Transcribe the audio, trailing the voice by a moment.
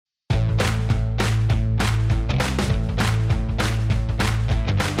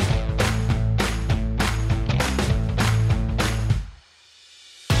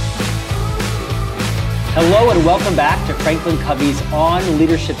Hello and welcome back to Franklin Covey's On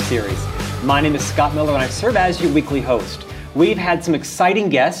Leadership series. My name is Scott Miller and I serve as your weekly host. We've had some exciting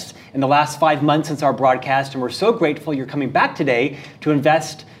guests in the last 5 months since our broadcast, and we're so grateful you're coming back today to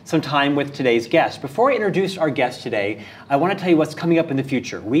invest some time with today's guest. Before I introduce our guest today, I want to tell you what's coming up in the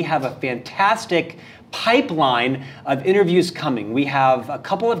future. We have a fantastic pipeline of interviews coming. We have a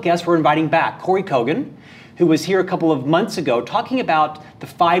couple of guests we're inviting back. Corey Kogan, who was here a couple of months ago talking about the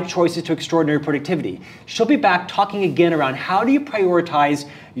 5 choices to extraordinary productivity. She'll be back talking again around how do you prioritize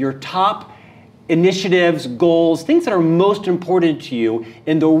your top initiatives, goals, things that are most important to you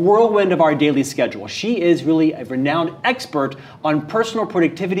in the whirlwind of our daily schedule. She is really a renowned expert on personal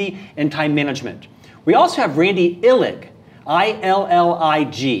productivity and time management. We also have Randy Illig,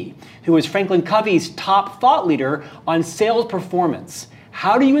 I-L-L-I-G, who is Franklin Covey's top thought leader on sales performance.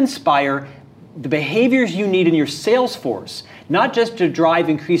 How do you inspire the behaviors you need in your sales force, not just to drive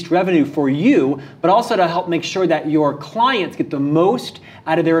increased revenue for you, but also to help make sure that your clients get the most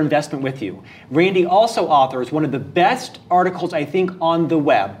out of their investment with you. Randy also authors one of the best articles, I think, on the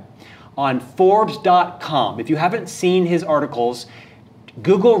web, on Forbes.com. If you haven't seen his articles,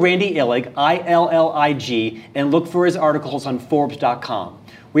 Google Randy Illig, I-L-L-I-G, and look for his articles on Forbes.com.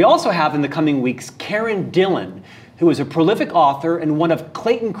 We also have in the coming weeks Karen Dillon, who is a prolific author and one of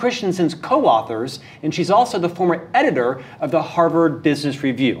Clayton Christensen's co-authors, and she's also the former editor of the Harvard Business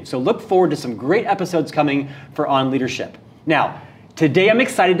Review. So look forward to some great episodes coming for On Leadership. Now, today I'm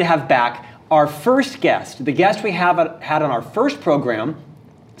excited to have back our first guest, the guest we had on our first program,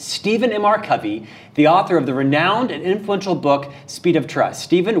 Stephen M.R. Covey, the author of the renowned and influential book, Speed of Trust.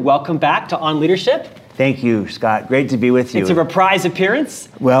 Stephen, welcome back to On Leadership. Thank you, Scott. Great to be with you. It's a reprise appearance.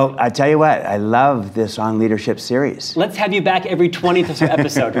 Well, I tell you what, I love this On Leadership series. Let's have you back every 20th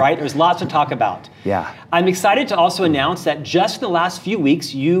episode, right? There's lots to talk about. Yeah. I'm excited to also announce that just in the last few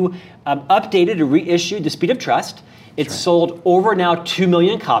weeks, you updated and reissued The Speed of Trust. It's sold over now 2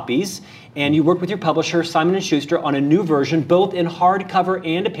 million copies, and you worked with your publisher, Simon & Schuster, on a new version, both in hardcover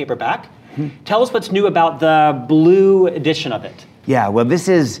and a paperback. Tell us what's new about the blue edition of it. Yeah, well, this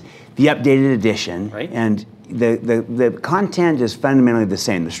is the updated edition, right? And the content is fundamentally the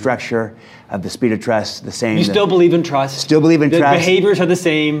same. The structure of The Speed of Trust, the same. You still believe in trust? Still believe in trust. The behaviors are the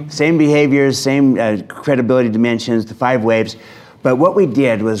same. Same behaviors, same credibility dimensions, the 5 waves. But what we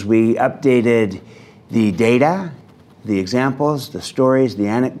did was we updated the data, the examples, the stories, the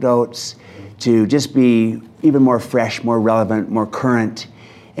anecdotes, to just be even more fresh, more relevant, more current.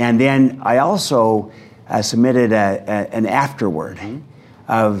 And then I also submitted an afterword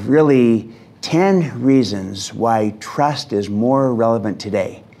of really 10 reasons why trust is more relevant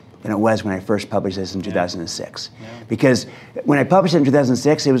today than it was when I first published this in 2006. Yeah. Because when I published it in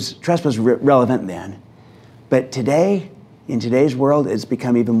 2006, trust was relevant then. But today, in today's world, it's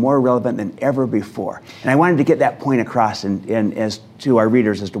become even more relevant than ever before. And I wanted to get that point across and as to our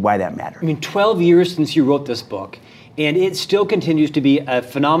readers as to why that mattered. I mean, 12 years since you wrote this book, and it still continues to be a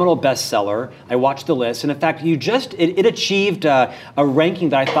phenomenal bestseller. I watched the list, and in fact, it achieved a ranking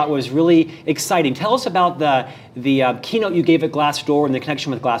that I thought was really exciting. Tell us about the keynote you gave at Glassdoor and the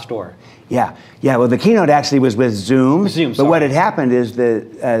connection with Glassdoor. Yeah. Well, the keynote actually was with Zoom. But what had happened is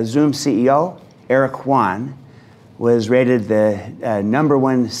the Zoom CEO, Eric Yuan, was rated the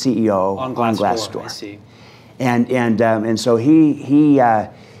 #1 CEO on Glassdoor. I see. And so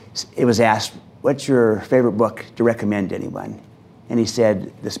it was asked, what's your favorite book to recommend to anyone? And he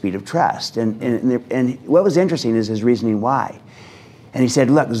said, The Speed of Trust. And what was interesting is his reasoning why. And he said,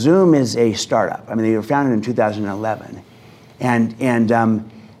 look, Zoom is a startup. I mean, they were founded in 2011. And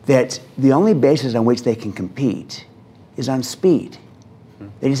that the only basis on which they can compete is on speed.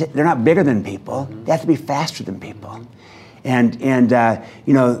 They're not bigger than people. They have to be faster than people. And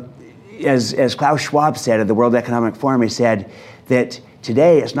you know, as Klaus Schwab said at the World Economic Forum, he said that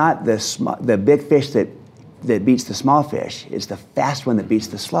today it's not the big fish that beats the small fish. It's the fast one that beats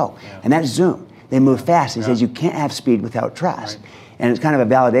the slow. Yeah. And that's Zoom. They move fast. He says you can't have speed without trust. Right. And it's kind of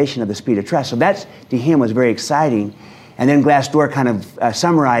a validation of the speed of trust. So that, to him, was very exciting. And then Glassdoor kind of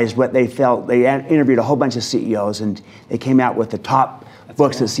summarized what they felt. They interviewed a whole bunch of CEOs, and they came out with the top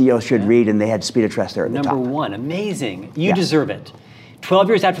books that CEOs should read, and they had Speed of Trust there at the top. #1, amazing. You deserve it. 12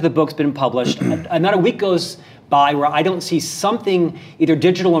 years after the book's been published, not a week goes by where I don't see something, either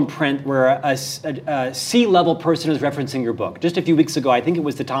digital or print, where a C-level person is referencing your book. Just a few weeks ago, I think it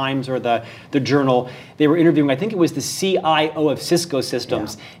was the Times or the Journal, they were interviewing, I think it was the CIO of Cisco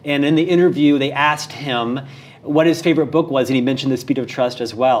Systems, and in the interview, they asked him, what his favorite book was, and he mentioned The Speed of Trust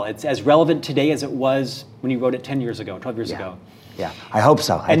as well. It's as relevant today as it was when he wrote it 10 years ago, 12 years ago. Yeah, I hope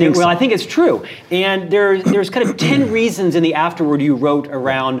so. I think it's true. And there's kind of 10 reasons in the afterword you wrote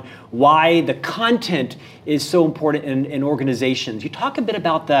around why the content is so important in organizations. You talk a bit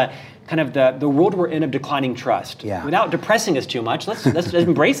about the kind of the world we're in of declining trust. Yeah. Without depressing us too much, let's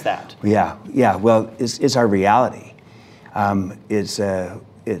embrace that. Yeah. Well, it's our reality. It's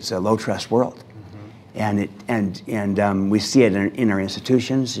a low trust world. And we see it in our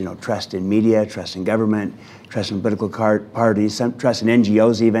institutions, trust in media, trust in government, trust in political parties, trust in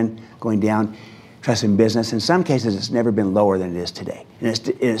NGOs even going down, trust in business. In some cases, it's never been lower than it is today. And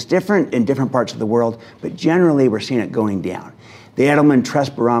it's different in different parts of the world, but generally we're seeing it going down. The Edelman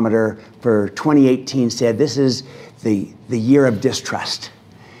Trust Barometer for 2018 said this is the year of distrust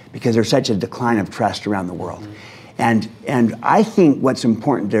because there's such a decline of trust around the world. And I think what's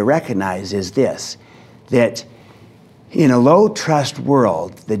important to recognize is this, that in a low trust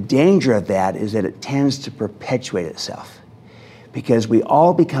world, the danger of that is that it tends to perpetuate itself because we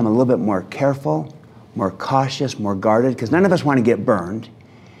all become a little bit more careful, more cautious, more guarded, because none of us want to get burned.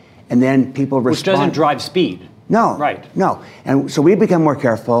 And then people respond. Which doesn't drive speed. No. Right. No. And so we become more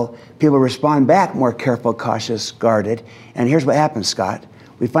careful. People respond back more careful, cautious, guarded. And here's what happens, Scott.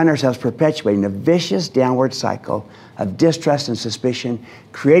 We find ourselves perpetuating a vicious downward cycle of distrust and suspicion,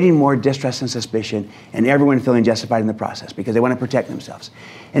 creating more distrust and suspicion, and everyone feeling justified in the process because they want to protect themselves.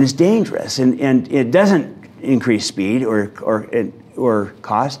 And it's dangerous, and it doesn't increase speed or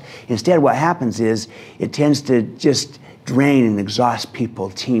cost. Instead, what happens is it tends to just drain and exhaust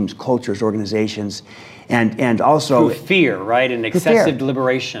people, teams, cultures, organizations, and also through fear, right, and excessive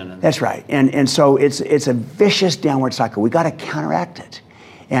deliberation. That's right, and so it's a vicious downward cycle. We got to counteract it,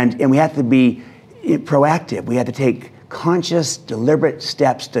 and we have to be proactive. We have to take conscious, deliberate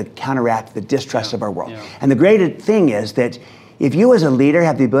steps to counteract the distrust of our world. Yeah. And the great thing is that if you as a leader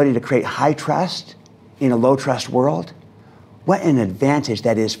have the ability to create high trust in a low trust world, what an advantage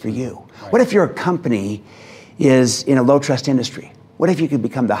that is for you. Right. What if your company is in a low trust industry? What if you could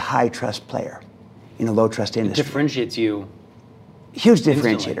become the high trust player in a low trust industry? It differentiates you. Huge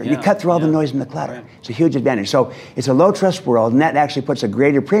differentiator. You cut through all the noise and the clutter. Right. It's a huge advantage. So it's a low trust world, and that actually puts a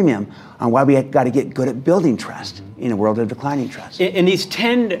greater premium on why we got to get good at building trust in a world of declining trust. In these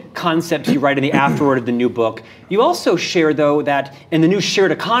 10 concepts you write in the afterword of the new book, you also share, though, that in the new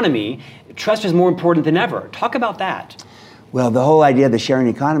shared economy, trust is more important than ever. Talk about that. Well, the whole idea of the sharing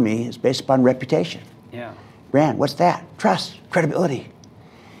economy is based upon reputation. Yeah. Brand, what's that? Trust, credibility.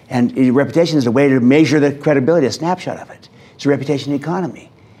 And reputation is a way to measure the credibility, a snapshot of it. It's a reputation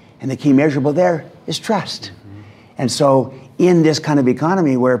economy. And the key measurable there is trust. And so in this kind of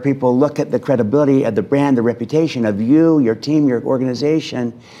economy where people look at the credibility of the brand, the reputation of you, your team, your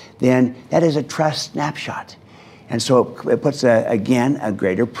organization, then that is a trust snapshot. And so it puts, again, a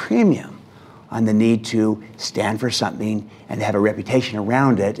greater premium on the need to stand for something and to have a reputation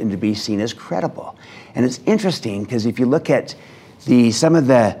around it and to be seen as credible. And it's interesting because if you look at some of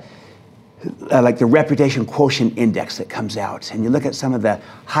the like the reputation quotient index that comes out, and you look at some of the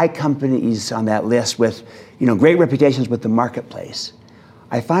high companies on that list with great reputations with the marketplace,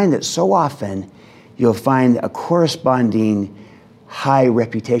 I find that so often you'll find a corresponding high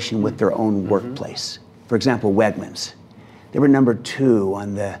reputation with their own workplace. For example, Wegmans. They were number 2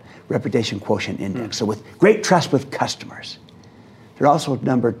 on the reputation quotient index. So with great trust with customers. They're also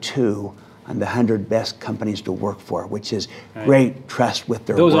number 2 on the 100 best companies to work for, which is great trust with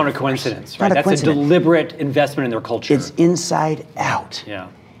their Those workforce. aren't a coincidence, right? That's a deliberate investment in their culture. It's inside out. Yeah.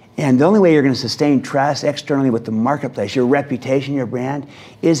 And the only way you're going to sustain trust externally with the marketplace, your reputation, your brand,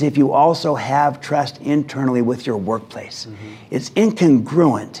 is if you also have trust internally with your workplace. It's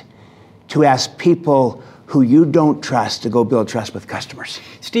incongruent to ask people who you don't trust to go build trust with customers.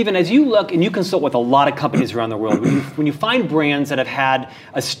 Stephen, as you look and you consult with a lot of companies around the world, when you find brands that have had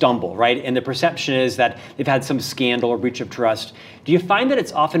a stumble, right, and the perception is that they've had some scandal or breach of trust, do you find that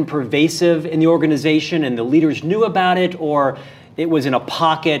it's often pervasive in the organization and the leaders knew about it, or it was in a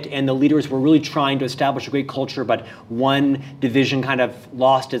pocket and the leaders were really trying to establish a great culture, but one division kind of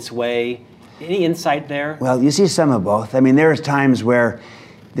lost its way? Any insight there? Well, you see some of both. I mean, there's times where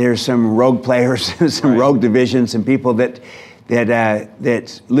there's some rogue players, some rogue divisions, some people that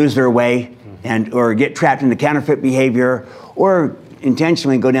lose their way or get trapped into counterfeit behavior or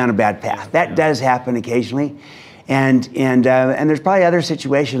intentionally go down a bad path. That does happen occasionally, and there's probably other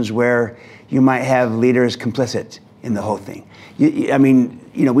situations where you might have leaders complicit in the whole thing.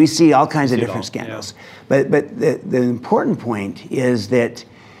 We see all kinds of different scandals, but the important point is that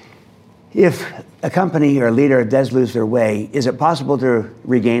if a company or a leader does lose their way, is it possible to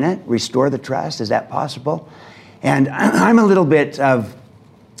regain it, restore the trust? Is that possible? And I'm a little bit of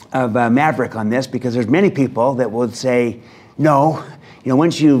a maverick on this, because there's many people that would say, no,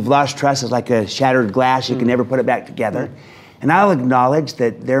 once you've lost trust, it's like a shattered glass, you can never put it back together. And I'll acknowledge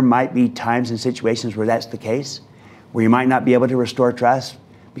that there might be times and situations where that's the case, where you might not be able to restore trust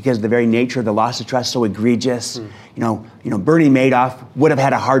because the very nature of the loss of trust is so egregious. Bernie Madoff would have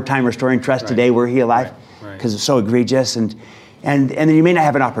had a hard time restoring trust today were he alive, because it's so egregious. And then you may not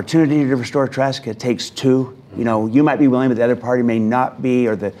have an opportunity to restore trust, because it takes two. You might be willing, but the other party may not be,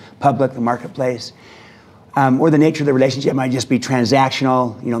 or the public, the marketplace. Or the nature of the relationship might just be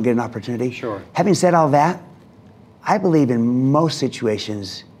transactional, you don't get an opportunity. Sure. Having said all that, I believe in most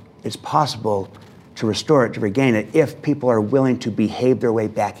situations it's possible to restore it, to regain it, if people are willing to behave their way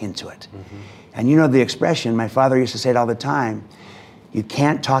back into it. And the expression, my father used to say it all the time, you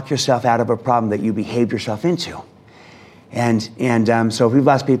can't talk yourself out of a problem that you behaved yourself into. And so if we've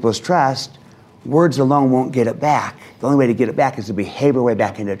lost people's trust, words alone won't get it back. The only way to get it back is to behave your way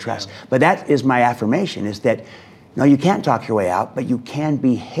back into trust. But that is my affirmation, is that, no, you can't talk your way out, but you can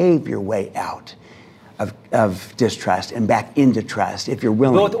behave your way out of distrust and back into trust if you're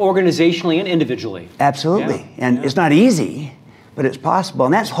willing. Both organizationally and individually. Absolutely. And it's not easy, but it's possible.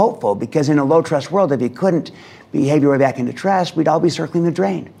 And that's hopeful, because in a low trust world, if you couldn't behave your way back into trust, we'd all be circling the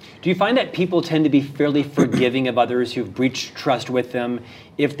drain. Do you find that people tend to be fairly forgiving of others who've breached trust with them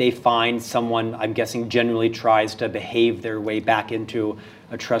if they find someone, I'm guessing, generally tries to behave their way back into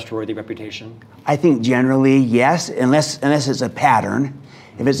a trustworthy reputation? I think generally, yes, unless it's a pattern.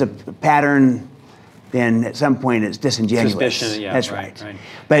 If it's a pattern, then at some point it's disingenuous. Suspicion, yeah. That's right.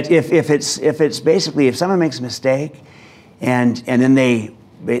 But if it's basically, if someone makes a mistake and then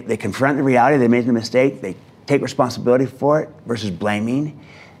they confront the reality, they made a mistake, they take responsibility for it versus blaming,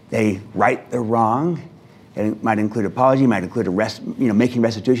 they right the wrong. It might include apology, might include making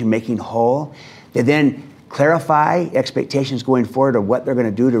restitution, making whole. They then clarify expectations going forward of what they're going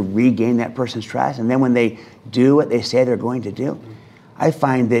to do to regain that person's trust. And then when they do what they say they're going to do, I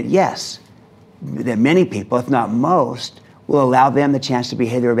find that, yes, that many people, if not most, will allow them the chance to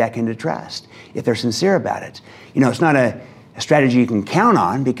behave their way back into trust if they're sincere about it. It's not a strategy you can count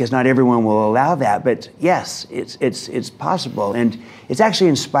on, because not everyone will allow that. But yes, it's possible, and it's actually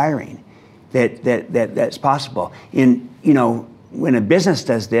inspiring that's possible. When a business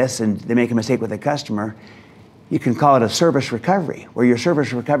does this and they make a mistake with a customer, you can call it a service recovery, where your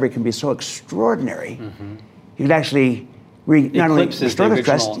service recovery can be so extraordinary, you can actually not only restore the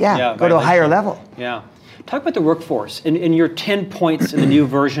trust, go to a higher level. Yeah. Talk about the workforce in your 10 points in the new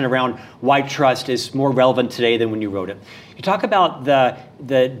version around why trust is more relevant today than when you wrote it. You talk about the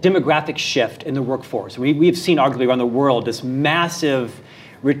demographic shift in the workforce. We have seen arguably around the world this massive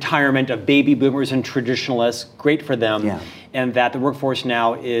retirement of baby boomers and traditionalists, great for them, and that the workforce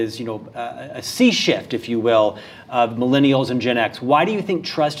now is a sea shift, if you will, of millennials and Gen X. Why do you think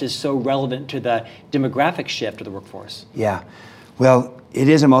trust is so relevant to the demographic shift of the workforce? Yeah, well, it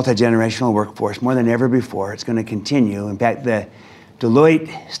is a multi-generational workforce more than ever before. It's going to continue. In fact, the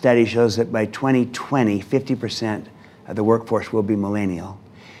Deloitte study shows that by 2020, 50% of the workforce will be millennial.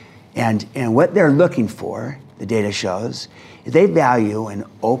 And what they're looking for, the data shows, is they value an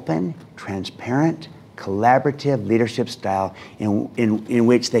open, transparent, collaborative leadership style in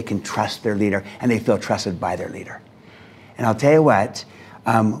which they can trust their leader and they feel trusted by their leader. And I'll tell you what,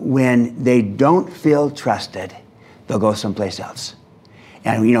 when they don't feel trusted, they'll go someplace else.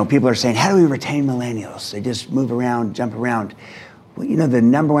 And people are saying, how do we retain millennials? They just move around, jump around. Well, the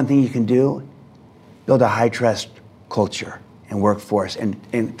number one thing you can do, build a high trust culture and workforce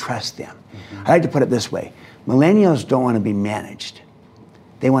and trust them. I like to put it this way. Millennials don't want to be managed.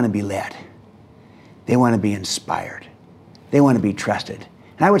 They want to be led. They want to be inspired. They want to be trusted.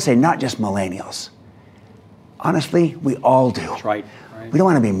 And I would say not just millennials. Honestly, we all do. That's right. We don't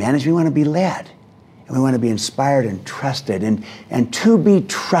want to be managed, we want to be led. And we want to be inspired and trusted. And to be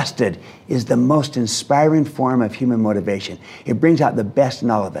trusted is the most inspiring form of human motivation. It brings out the best in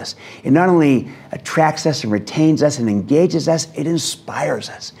all of us. It not only attracts us and retains us and engages us, it inspires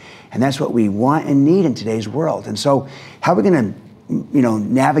us. And that's what we want and need in today's world. And so how are we going to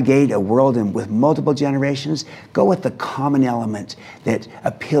navigate a world with multiple generations? Go with the common element that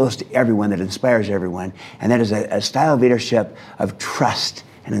appeals to everyone, that inspires everyone. And that is a style of leadership of trust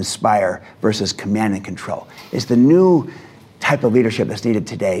and inspire versus command and control. It's the new type of leadership that's needed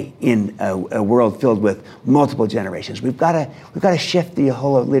today in a world filled with multiple generations. We've got to shift the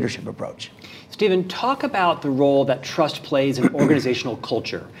whole leadership approach. Stephen, talk about the role that trust plays in organizational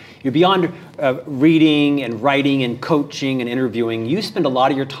culture. You're beyond reading and writing and coaching and interviewing. You spend a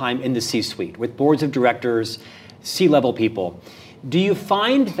lot of your time in the C-suite with boards of directors, C-level people. Do you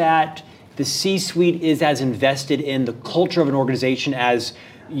find that the C-suite is as invested in the culture of an organization as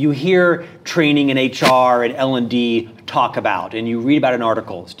you hear training in HR and L&D talk about, and you read about in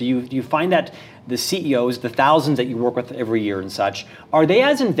articles? Do you find that the CEOs, the thousands that you work with every year and such, are they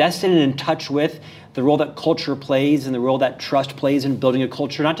as invested and in touch with the role that culture plays and the role that trust plays in building a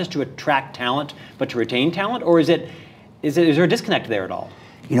culture, not just to attract talent, but to retain talent? Or is there a disconnect there at all?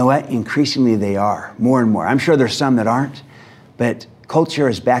 You know what? Increasingly they are, more and more. I'm sure there's some that aren't, but culture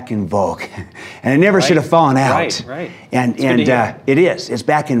is back in vogue, and it never should have fallen out. Right. And it is. It's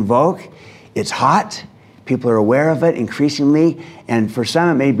back in vogue. It's hot. People are aware of it increasingly, and for some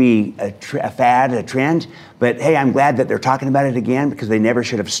it may be a fad, a trend. But hey, I'm glad that they're talking about it again, because they never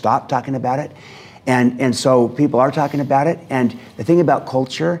should have stopped talking about it. And so people are talking about it. And the thing about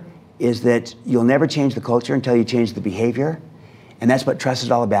culture is that you'll never change the culture until you change the behavior. And that's what trust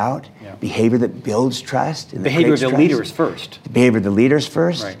is all about. Yeah. Behavior that builds trust. And behavior of the leaders first. The behavior of the leaders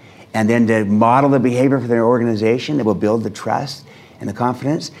first. Right. And then to model the behavior for their organization that will build the trust and the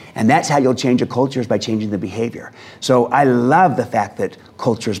confidence. And that's how you'll change a culture, is by changing the behavior. So I love the fact that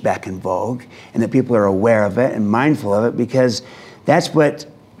culture is back in vogue and that people are aware of it and mindful of it, because that's what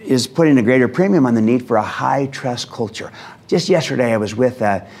is putting a greater premium on the need for a high trust culture. Just yesterday I was with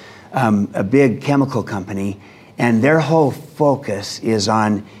a big chemical company, and their whole focus is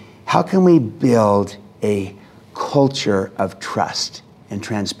on how can we build a culture of trust and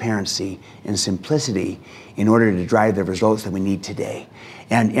transparency and simplicity in order to drive the results that we need today.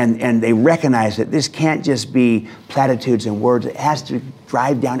 And they recognize that this can't just be platitudes and words. It has to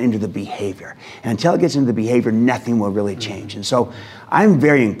drive down into the behavior. And until it gets into the behavior, nothing will really change. And so I'm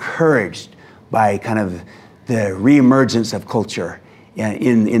very encouraged by kind of the reemergence of culture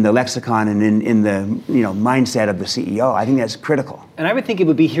in the lexicon and in the mindset of the CEO. I think that's critical. And I would think it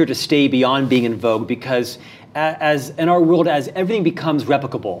would be here to stay beyond being in vogue, because as in our world, as everything becomes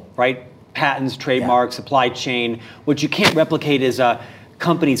replicable, right? Patents, trademarks, supply chain, what you can't replicate is a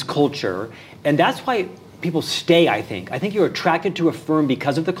company's culture. And that's why people stay, I think. I think you're attracted to a firm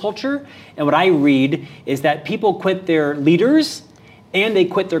because of the culture. And what I read is that people quit their leaders and they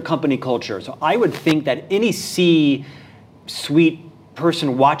quit their company culture. So I would think that any C-suite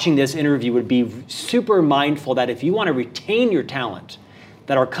person watching this interview would be super mindful that if you want to retain your talent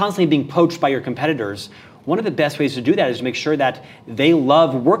that are constantly being poached by your competitors, one of the best ways to do that is to make sure that they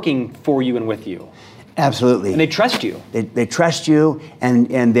love working for you and with you. Absolutely. And they trust you. They trust you,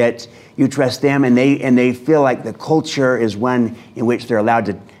 and that you trust them, and they feel like the culture is one in which they're allowed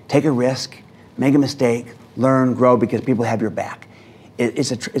to take a risk, make a mistake, learn, grow, because people have your back.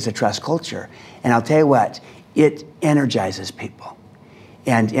 It's a trust culture. And I'll tell you what, it energizes people.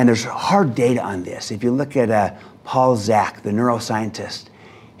 And there's hard data on this. If you look at Paul Zak, the neuroscientist,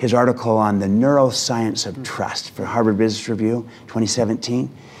 his article on the neuroscience of trust for Harvard Business Review, 2017,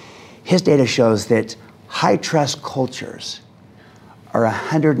 his data shows that high trust cultures are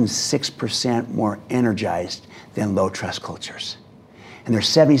 106% more energized than low trust cultures. And they're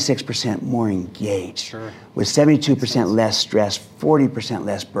 76% more engaged, with 72% less stress, 40%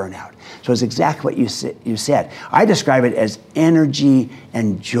 less burnout. So it's exactly what you said. I describe it as energy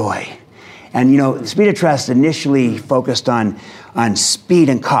and joy. And the Speed of Trust initially focused on speed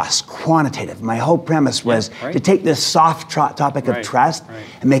and cost, quantitative. My whole premise was to take this soft topic of trust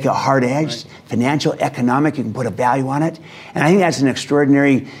and make it hard-edged, financial, economic. You can put a value on it. And I think that's an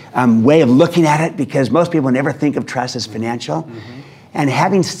extraordinary way of looking at it, because most people never think of trust as financial. And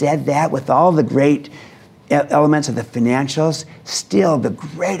having said that, with all the great elements of the financials, still the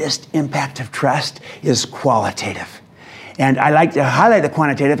greatest impact of trust is qualitative. And I like to highlight the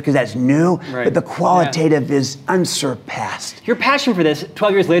quantitative because that's new, but the qualitative is unsurpassed. Your passion for this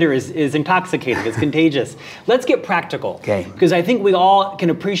 12 years later is intoxicating, it's contagious. Let's get practical. Because I think we all can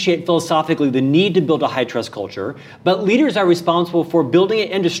appreciate philosophically the need to build a high trust culture, but leaders are responsible for building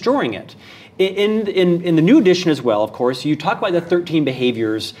it and destroying it. In the new edition as well, of course, you talk about the 13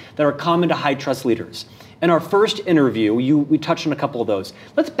 behaviors that are common to high trust leaders. In our first interview, we touched on a couple of those.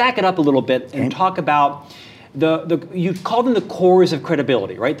 Let's back it up a little bit and talk about you call them the cores of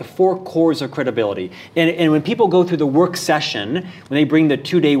credibility, right? The 4 cores of credibility. And when people go through the work session, when they bring the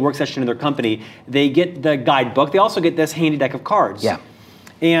 2-day work session in their company, they get the guidebook. They also get this handy deck of cards.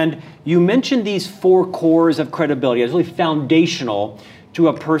 And you mentioned these 4 cores of credibility as really foundational to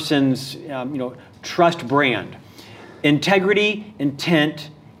a person's trust brand. Integrity, intent,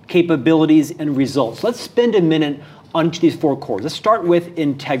 capabilities, and results. Let's spend a minute on each of these 4 cores. Let's start with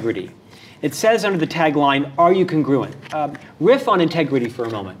integrity. It says under the tagline, are you congruent? Riff on integrity for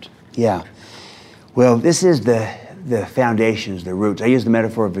a moment. Yeah. Well, this is the foundations, the roots. I use the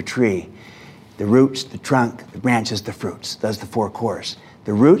metaphor of a tree. The roots, the trunk, the branches, the fruits. Those are the 4 cores.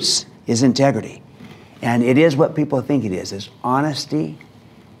 The roots is integrity. And it is what people think it is. It's honesty,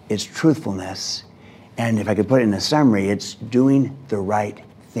 it's truthfulness, and if I could put it in a summary, it's doing the right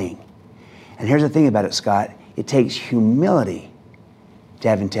thing. And here's the thing about it, Scott. It takes humility to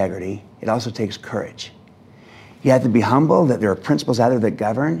have integrity. It also takes courage. You have to be humble that there are principles out there that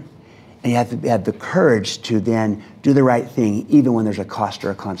govern, and you have to have the courage to then do the right thing even when there's a cost or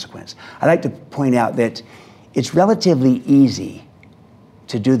a consequence. I'd like to point out that it's relatively easy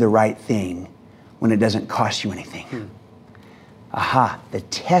to do the right thing when it doesn't cost you anything. Aha, the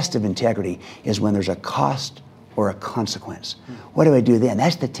test of integrity is when there's a cost or a consequence. What do I do then?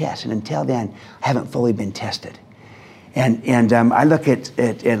 That's the test, and until then, I haven't fully been tested. And I look at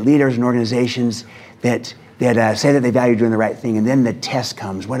leaders and organizations that say that they value doing the right thing, and then the test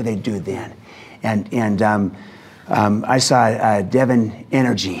comes. What do they do then? And I saw Devon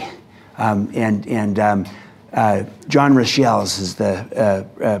Energy, John Rochelle's is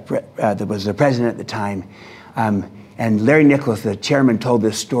that was the president at the time, and Larry Nicholas, the chairman, told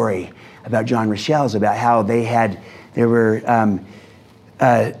this story about John Rochelle's, about how they were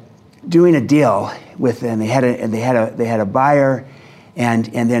doing a deal with, and they had a buyer, and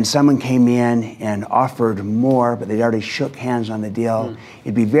then someone came in and offered more, but they'd already shook hands on the deal.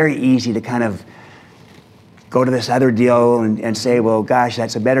 It'd be very easy to kind of go to this other deal and say, well, gosh,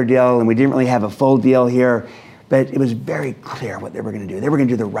 that's a better deal, and we didn't really have a full deal here. But it was very clear what they were going to do. They were going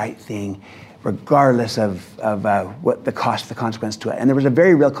to do the right thing, regardless of what the cost, the consequence to it. And there was a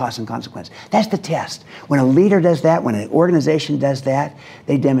very real cost and consequence. That's the test. When a leader does that, when an organization does that,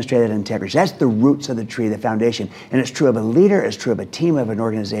 they demonstrate that integrity. That's the roots of the tree, the foundation. And it's true of a leader, it's true of a team, of an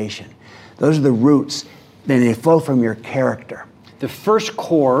organization. Those are the roots, then they flow from your character. The first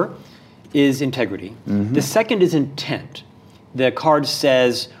core is integrity. The second is intent. The card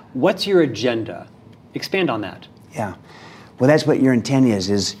says, what's your agenda? Expand on that. Yeah. Well, that's what your intent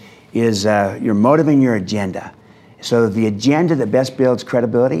is your motive and your agenda. So the agenda that best builds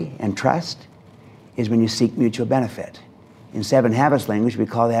credibility and trust is when you seek mutual benefit. In 7 Habits language, we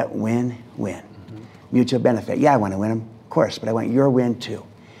call that win-win. Mutual benefit. Yeah, I want to win them, of course, but I want your win too.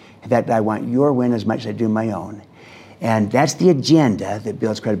 In fact, I want your win as much as I do my own. And that's the agenda that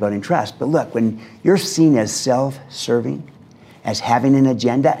builds credibility and trust. But look, when you're seen as self-serving, as having an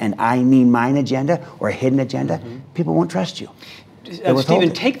agenda, and I mean mine agenda, or a hidden agenda, people won't trust you.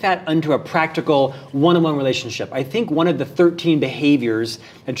 Stephen, take that into a practical one-on-one relationship. I think one of the 13 behaviors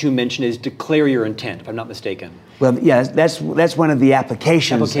that you mentioned is declare your intent, if I'm not mistaken. Well, yeah, that's one of the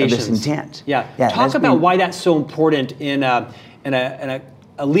applications of this intent. Yeah. Talk about why that's so important in a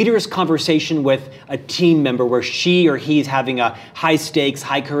leader's conversation with a team member where she or he is having a high-stakes,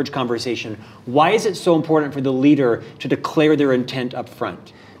 high-courage conversation. Why is it so important for the leader to declare their intent up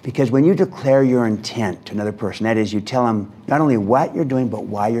front? Because when you declare your intent to another person, that is, you tell them not only what you're doing, but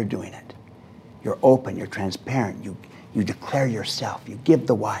why you're doing it. You're open, you're transparent, you declare yourself, you give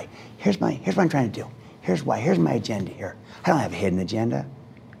the why. Here's what I'm trying to do. Here's why, here's my agenda here. I don't have a hidden agenda.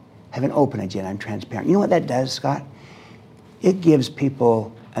 I have an open agenda, I'm transparent. You know what that does, Scott? It gives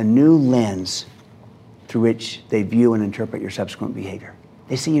people a new lens through which they view and interpret your subsequent behavior.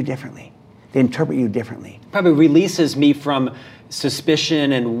 They see you differently. They interpret you differently. Probably releases me from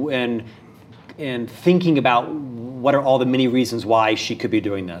suspicion and thinking about what are all the many reasons why she could be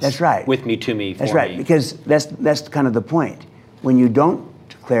doing this. That's right. With me, to me, for me. That's right, because that's kind of the point. When you don't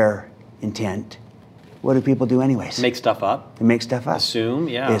declare intent, what do people do anyways? Make stuff up. They make stuff up. Assume,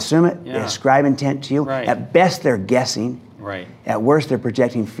 yeah. They assume it. Yeah. They ascribe intent to you. Right. At best, they're guessing. Right. At worst, they're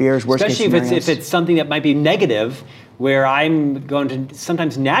projecting fears. Especially if it's something that might be negative, where I'm going to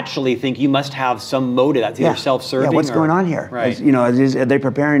sometimes naturally think you must have some motive that's either self-serving. Yeah, what's going on here? Right. Are they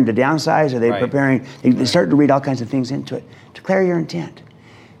preparing to downsize? Are they preparing? They start to read all kinds of things into it. Declare your intent.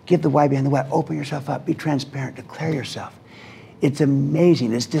 Give the why behind the what. Open yourself up. Be transparent. Declare yourself. It's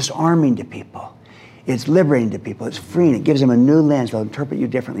amazing. It's disarming to people. It's liberating to people. It's freeing. It gives them a new lens. They'll interpret you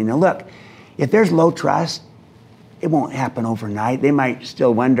differently. Now look, if there's low trust, it won't happen overnight. They might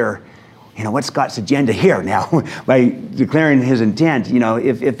still wonder, what's Scott's agenda here now by declaring his intent,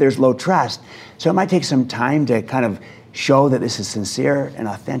 if there's low trust. So it might take some time to kind of show that this is sincere and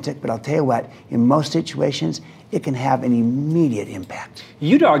authentic, but I'll tell you what, in most situations, it can have an immediate impact.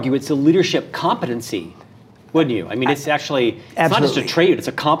 You'd argue it's a leadership competency, wouldn't you? I mean, it's actually, it's not just a trait, it's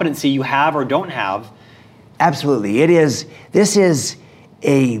a competency you have or don't have. Absolutely, it is. This is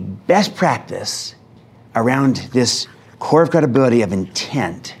a best practice around this core of credibility of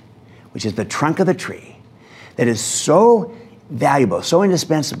intent, which is the trunk of the tree, that is so valuable, so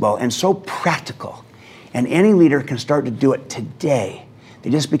indispensable, and so practical. And any leader can start to do it today. They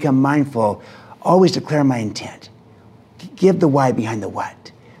just become mindful, always declare my intent. Give the why behind the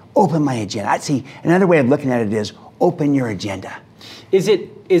what. Open my agenda. I'd see another way of looking at it is open your agenda. Is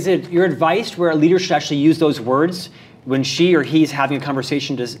it your advice where a leader should actually use those words when she or he's having a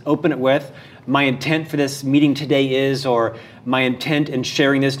conversation to open it with, my intent for this meeting today is, or my intent in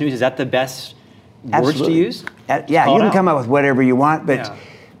sharing this news, is that the best words to use? Yeah, you can come up with whatever you want, but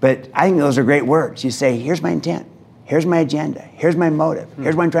I think those are great words. You say, here's my intent, here's my agenda, here's my motive,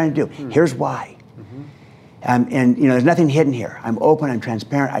 here's what I'm trying to do, here's why. And there's nothing hidden here. I'm open, I'm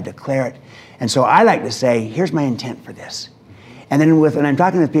transparent, I declare it. And so I like to say, here's my intent for this. And then when I'm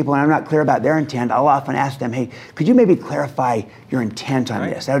talking with people and I'm not clear about their intent, I'll often ask them, hey, could you maybe clarify your intent on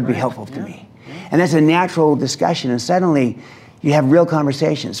this? That would be helpful to me. And that's a natural discussion, and suddenly you have real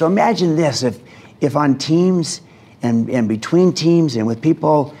conversations. So imagine this, if on teams and between teams and with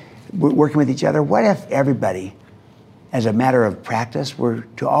people working with each other, what if everybody, as a matter of practice, were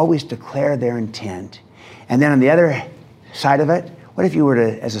to always declare their intent? And then on the other side of it, what if you were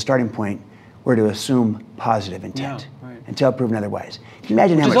to, as a starting point, were to assume positive intent until proven otherwise? Can you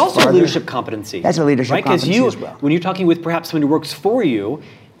imagine how much farther? Which is also a leadership competency. That's a leadership competency as well. When you're talking with perhaps someone who works for you,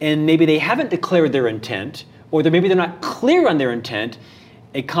 and maybe they haven't declared their intent, or maybe they're not clear on their intent,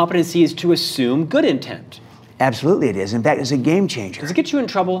 a competency is to assume good intent. Absolutely it is. In fact, it's a game changer. Does it get you in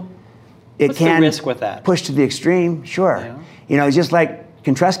trouble? What's the risk with that? Push to the extreme, sure. Yeah. It's just like,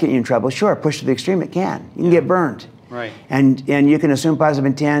 can trust get you in trouble? Sure, push to the extreme, it can. You can get burned. Right. And you can assume positive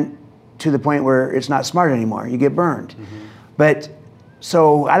intent to the point where it's not smart anymore. You get burned. But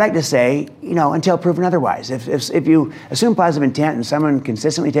so I like to say, until proven otherwise. If you assume positive intent and someone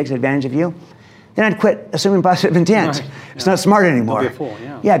consistently takes advantage of you, then I'd quit assuming positive intent. Right. It's not smart anymore. Don't be a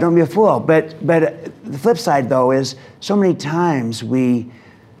fool, Yeah, don't be a fool. But the flip side, though, is so many times we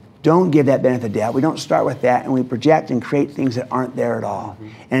don't give that benefit of the doubt. We don't start with that, and we project and create things that aren't there at all.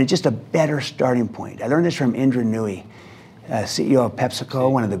 And it's just a better starting point. I learned this from Indra Nooyi, CEO of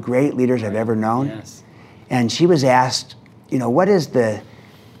PepsiCo, one of the great leaders I've ever known. Yes. And she was asked, what is the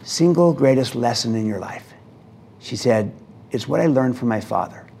single greatest lesson in your life? She said, it's what I learned from my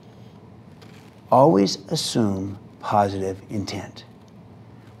father. Always assume positive intent.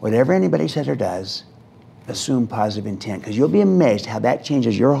 Whatever anybody says or does, assume positive intent, because you'll be amazed how that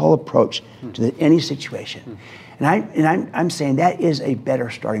changes your whole approach to any situation. And I'm saying that is a better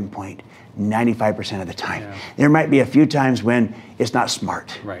starting point 95% of the time. Yeah. There might be a few times when it's not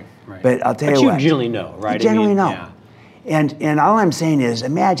smart. Right. But I'll tell you what. But you generally know, right? You generally know. Yeah. And all I'm saying is,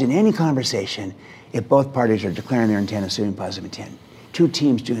 imagine any conversation if both parties are declaring their intent, assuming positive intent. Two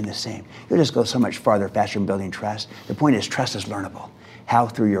teams doing the same. You'll just go so much farther, faster in building trust. The point is, trust is learnable. How?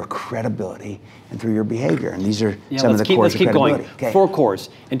 Through your credibility and through your behavior. And these are some of the cores of credibility. Let's keep going. 4 cores.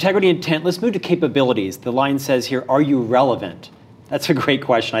 Integrity, intent. Let's move to capabilities. The line says here, are you relevant? That's a great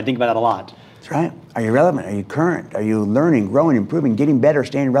question. I think about that a lot. That's right. Are you relevant? Are you current? Are you learning, growing, improving, getting better,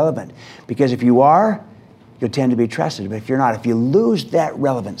 staying relevant? Because if you are, you'll tend to be trusted. But if you're not, if you lose that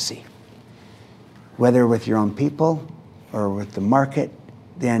relevancy, whether with your own people or with the market,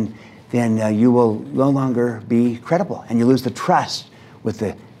 then you will no longer be credible, and you lose the trust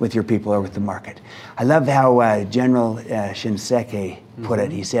with your people or with the market. I love how General Shinseki put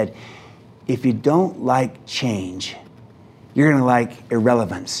it. He said, if you don't like change, you're going to like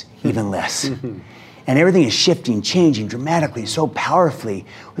irrelevance even less. And everything is shifting, changing dramatically, so powerfully.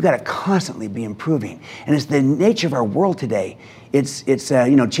 We've got to constantly be improving. And it's the nature of our world today. It's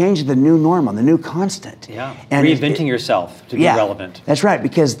change is the new normal, the new constant. Yeah, and reinventing yourself to be relevant. That's right,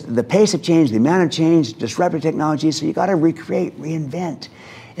 because the pace of change, the amount of change, disruptive technology, so you got to recreate, reinvent,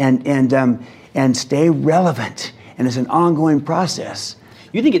 and stay relevant. And it's an ongoing process.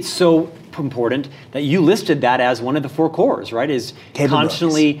 You think it's so important that you listed that as one of the 4 cores, right? Is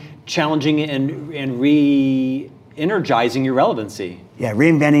constantly challenging and re-energizing your relevancy. Yeah,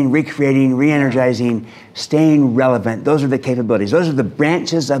 reinventing, recreating, re-energizing, staying relevant. Those are the capabilities. Those are the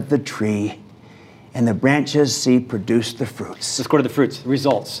branches of the tree, and the branches, produce the fruits. Let's go to the fruits, the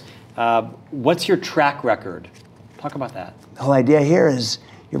results. What's your track record? Talk about that. The whole idea here is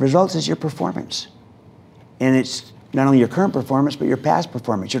your results is your performance. And it's not only your current performance, but your past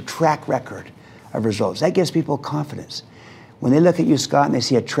performance, your track record of results. That gives people confidence. When they look at you, Scott, and they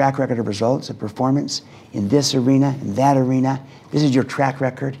see a track record of results, of performance in this arena, in that arena, this is your track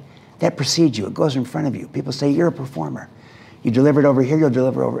record, that precedes you. It goes in front of you. People say, you're a performer. You delivered over here, you'll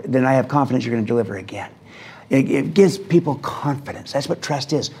deliver over, then I have confidence you're going to deliver again. It gives people confidence. That's what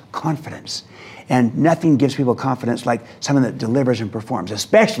trust is, confidence. And nothing gives people confidence like someone that delivers and performs,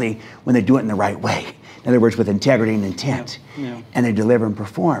 especially when they do it in the right way. In other words, with integrity and intent. And they deliver and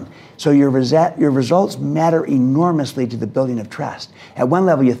perform. So your results matter enormously to the building of trust. At one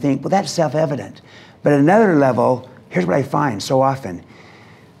level you think, well, that's self-evident. But at another level, here's what I find so often.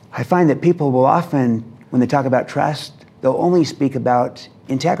 I find that people will often, when they talk about trust, they'll only speak about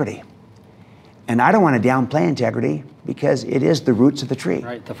integrity. And I don't want to downplay integrity because it is the roots of the tree.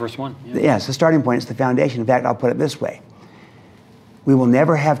 Right, the first one. Yeah, it's the starting point, it's the foundation. In fact, I'll put it this way. We will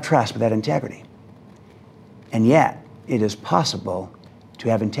never have trust without integrity. And yet, it is possible to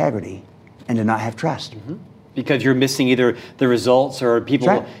have integrity and to not have trust. Because you're missing either the results or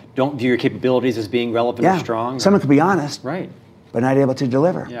people don't view your capabilities as being relevant or strong. Someone could be honest, but not able to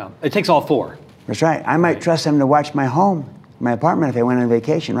deliver. Yeah, it takes all four. That's right. I might trust them to watch my home, my apartment if I went on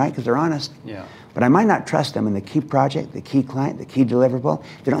vacation, right? Because they're honest. Yeah. But I might not trust them in the key project, the key client, the key deliverable.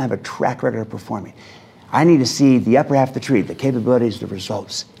 They don't have a track record of performing. I need to see the upper half of the tree, the capabilities, the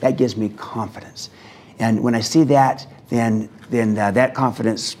results. That gives me confidence. And when I see that, then that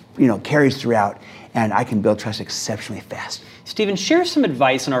confidence, carries throughout, and I can build trust exceptionally fast. Stephen, share some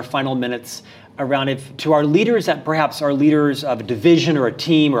advice in our final minutes around to our leaders that perhaps are leaders of a division or a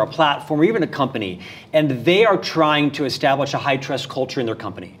team or a platform or even a company, and they are trying to establish a high trust culture in their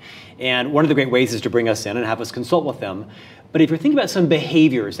company. And one of the great ways is to bring us in and have us consult with them. But if you're thinking about some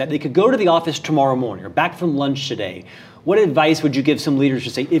behaviors that they could go to the office tomorrow morning or back from lunch today, what advice would you give some leaders to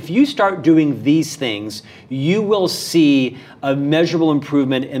say, if you start doing these things, you will see a measurable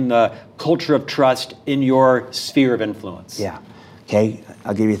improvement in the culture of trust in your sphere of influence? Yeah. Okay,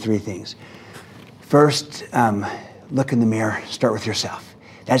 I'll give you three things. First, look in the mirror, start with yourself.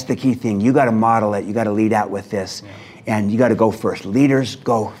 That's the key thing. You got to model it. You got to lead out with this. And you got to go first. Leaders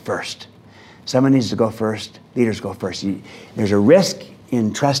go first. Someone needs to go first. Leaders go first. There's a risk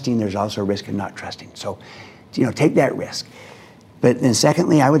in trusting. There's also a risk in not trusting. So, take that risk. But then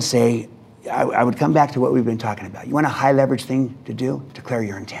secondly, I would say, I would come back to what we've been talking about. You want a high leverage thing to do? Declare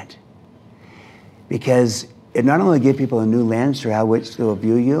your intent. Because it not only gives people a new lens through which they'll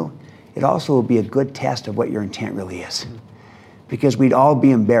view you, it also will be a good test of what your intent really is. Because we'd all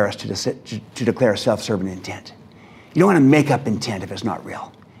be embarrassed to declare a self-serving intent. You don't want to make up intent if it's not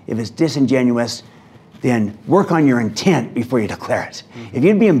real. If it's disingenuous, then work on your intent before you declare it. If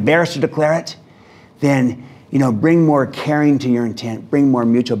you'd be embarrassed to declare it, then bring more caring to your intent, bring more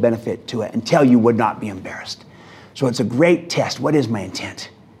mutual benefit to it until you would not be embarrassed. So it's a great test. What is my intent?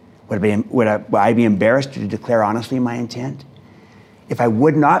 Would I be embarrassed to declare honestly my intent? If I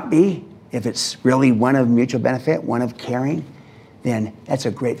would not be, if it's really one of mutual benefit, one of caring, then that's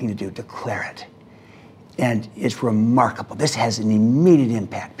a great thing to do. Declare it. And it's remarkable. This has an immediate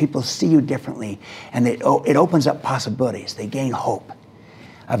impact. People see you differently, and it opens up possibilities. They gain hope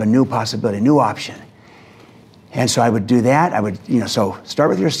of a new possibility, a new option. And so I would do that. I would, so start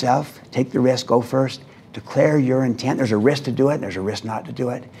with yourself, take the risk, go first, declare your intent. There's a risk to do it, there's a risk not to do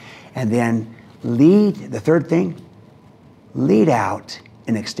it. And then lead, the third thing, lead out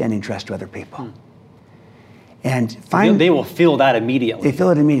in extending trust to other people. And they will feel that immediately. They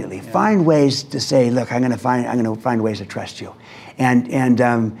feel it immediately. Yeah. Find ways to say, look, I'm going to find ways to trust you, and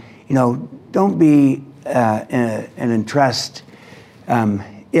don't be an entrust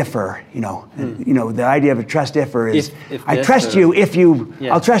iffer. The idea of a trust iffer is I trust you if you.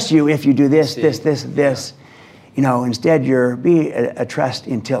 I'll trust you if you do this, this. Instead be a trust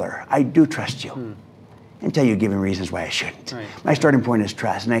intiller. I do trust you. Until you give me reasons why I shouldn't. Right. My starting point is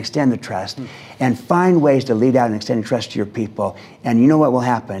trust, and I extend the trust, and find ways to lead out and extend trust to your people. And you know what will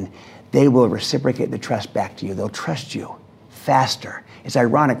happen? They will reciprocate the trust back to you. They'll trust you faster. It's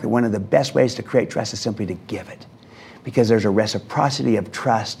ironic that one of the best ways to create trust is simply to give it, because there's a reciprocity of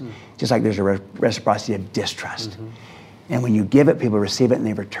trust, just like there's a reciprocity of distrust. And when you give it, people receive it and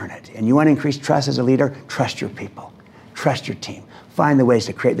they return it. And you want to increase trust as a leader? Trust your people. Trust your team. Find the ways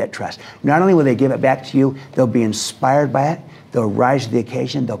to create that trust. Not only will they give it back to you, they'll be inspired by it, they'll rise to the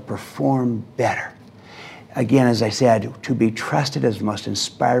occasion, they'll perform better. Again, as I said, to be trusted is the most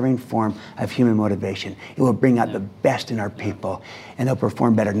inspiring form of human motivation. It will bring out the best in our people, and they'll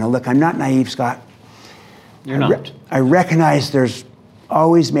perform better. Now look, I'm not naive, Scott. You're not. I recognize there's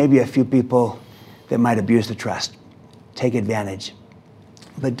always maybe a few people that might abuse the trust, take advantage.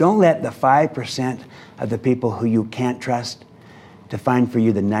 But don't let the 5% of the people who you can't trust define for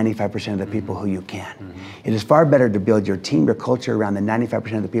you the 95% of the people who you can. It is far better to build your team, your culture around the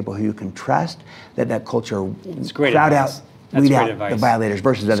 95% of the people who you can crowd out, weed out the violators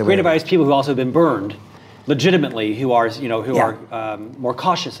versus other. Great advice. People who also have been burned, legitimately, who are more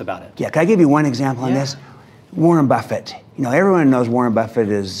cautious about it. Yeah. Can I give you one example on this? Warren Buffett. Everyone knows Warren Buffett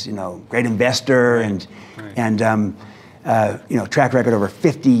is great investor and track record over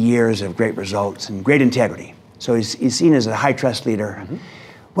 50 years of great results and great integrity. So he's seen as a high trust leader.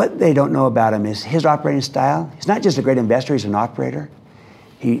 What they don't know about him is his operating style. He's not just a great investor, he's an operator.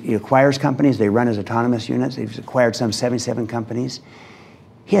 He acquires companies, they run as autonomous units. He's acquired some 77 companies.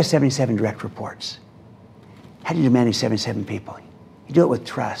 He has 77 direct reports. How do you manage 77 people? You do it with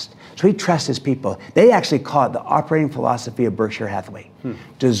trust. So he trusts his people. They actually call it the operating philosophy of Berkshire Hathaway.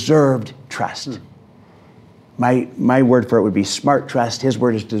 Deserved trust. My word for it would be smart trust. His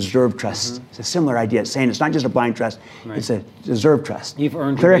word is deserved trust. It's a similar idea. It's saying it's not just a blind trust, it's a deserved trust. You've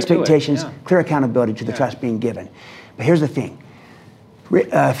earned clear your way to it. expectations, Yeah. clear accountability to the trust being given. But here's the thing.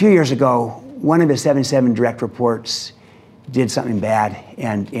 A few years ago, one of his 77 direct reports did something bad,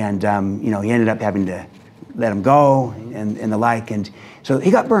 and he ended up having to let him go and the like, and so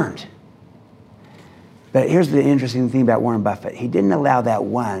he got burned. But here's the interesting thing about Warren Buffett. He didn't allow that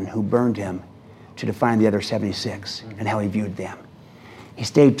one who burned him to define the other 76 and how he viewed them. He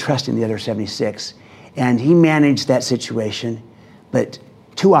stayed trusting the other 76, and he managed that situation, but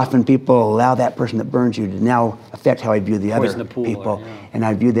too often people allow that person that burns you to now affect how I view the other people, and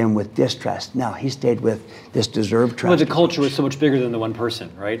I view them with distrust. No, he stayed with this deserved trust. Well, the culture was so much bigger than the one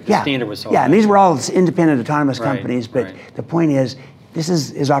person, right? The standard was so high. And these were all independent, autonomous companies, but the point is, this is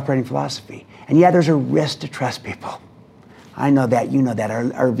his operating philosophy. And yeah, there's a risk to trust people. I know that, you know that,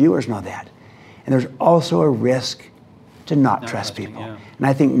 our viewers know that. And there's also a risk to not trust people. Yeah. And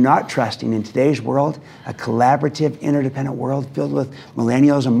I think not trusting in today's world, a collaborative, interdependent world filled with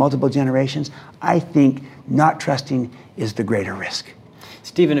millennials and multiple generations, I think not trusting is the greater risk.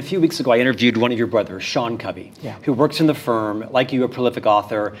 Stephen, a few weeks ago I interviewed one of your brothers, Sean Covey, who works in the firm, like you, a prolific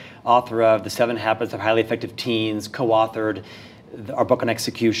author of The 7 Habits of Highly Effective Teens, co-authored our book on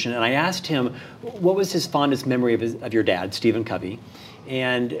execution, and I asked him what was his fondest memory of your dad, Stephen Covey,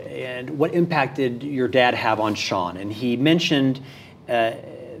 and what impact did your dad have on Sean? And he mentioned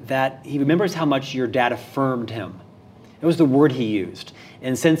that he remembers how much your dad affirmed him. It was the word he used.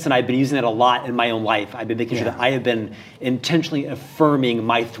 And since then, I've been using that a lot in my own life. I've been making sure that I have been intentionally affirming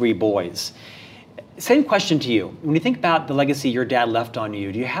my 3 boys. Same question to you. When you think about the legacy your dad left on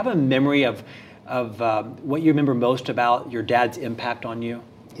you, do you have a memory of what you remember most about your dad's impact on you?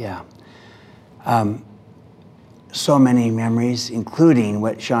 Yeah. So many memories, including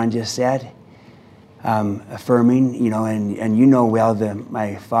what Sean just said, affirming, and you know well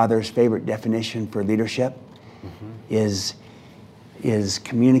my father's favorite definition for leadership is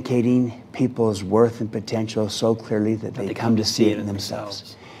communicating people's worth and potential so clearly that they come to see it in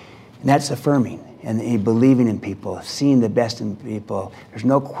themselves. And that's affirming. And believing in people, seeing the best in people. There's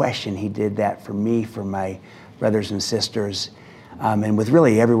no question he did that for me, for my brothers and sisters, and with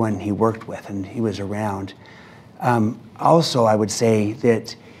really everyone he worked with and he was around. Also, I would say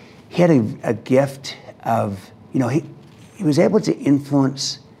that he had a gift of, he was able to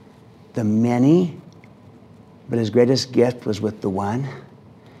influence the many, but his greatest gift was with the one.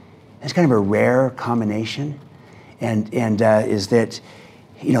 It's kind of a rare combination, and is that,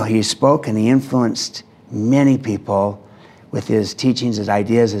 he spoke and he influenced many people with his teachings, his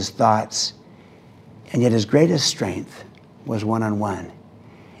ideas, his thoughts, and yet his greatest strength was one-on-one.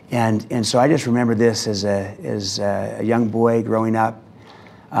 And so I just remember this as a young boy growing up,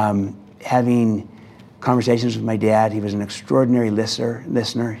 having conversations with my dad. He was an extraordinary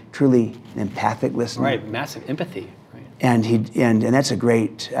listener, truly an empathic listener. Right, massive empathy. Right. And that's a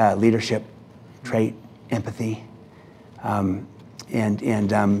great leadership trait, empathy. And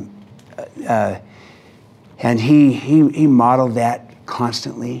he modeled that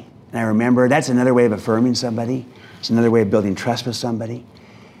constantly. And I remember that's another way of affirming somebody. It's another way of building trust with somebody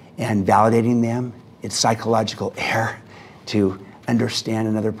and validating them. It's psychological air to understand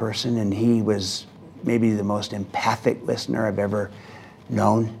another person. And he was maybe the most empathic listener I've ever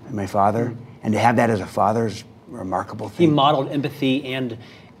known, my father. And to have that as a father is a remarkable thing. He modeled empathy and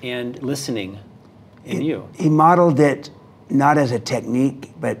listening in you. He modeled it not as a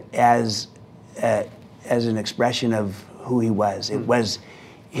technique, but as an expression of who he was. It was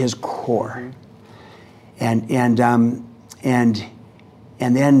his core. And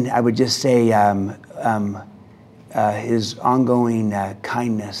then I would just say his ongoing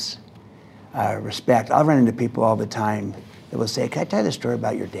kindness, respect. I'll run into people all the time that will say, "Can I tell you the story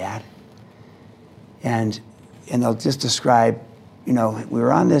about your dad?" And they'll just describe, we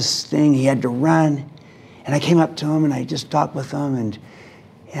were on this thing, he had to run, and I came up to him and I just talked with him,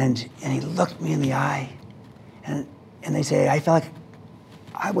 and he looked me in the eye, and they say, I felt like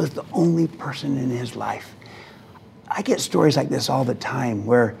I was the only person in his life. I get stories like this all the time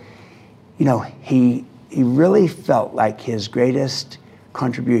where, he really felt like his greatest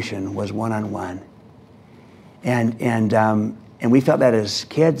contribution was one-on-one. And we felt that as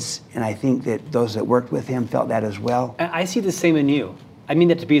kids, and I think that those that worked with him felt that as well. I see the same in you. I mean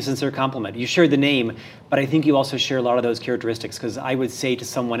that to be a sincere compliment. You shared the name, but I think you also share a lot of those characteristics, because I would say to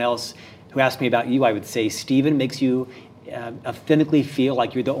someone else who asked me about you, I would say, Stephen makes you authentically feel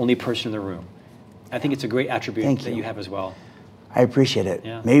like you're the only person in the room. I think it's a great attribute that you have as well. I appreciate it.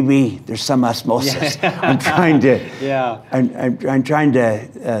 Yeah. Maybe there's some osmosis. I'm trying to. I'm trying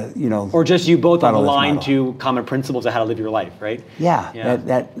to. Or just you both have aligned to common principles of how to live your life, right? Yeah.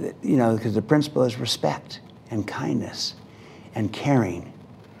 That because the principle is respect and kindness, and caring,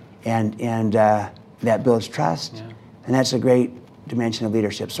 and that builds trust, and that's a great dimension of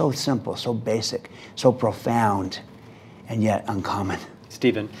leadership. So simple, so basic, so profound, and yet uncommon.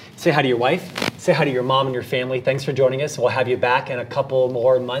 Stephen, say hi to your wife, say hi to your mom and your family. Thanks for joining us. We'll have you back in a couple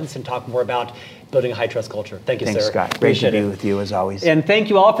more months and talk more about building a high trust culture. Thank you, sir. Thanks, Scott. Great to be with you as always. And thank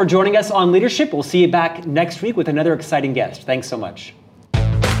you all for joining us on Leadership. We'll see you back next week with another exciting guest. Thanks so much.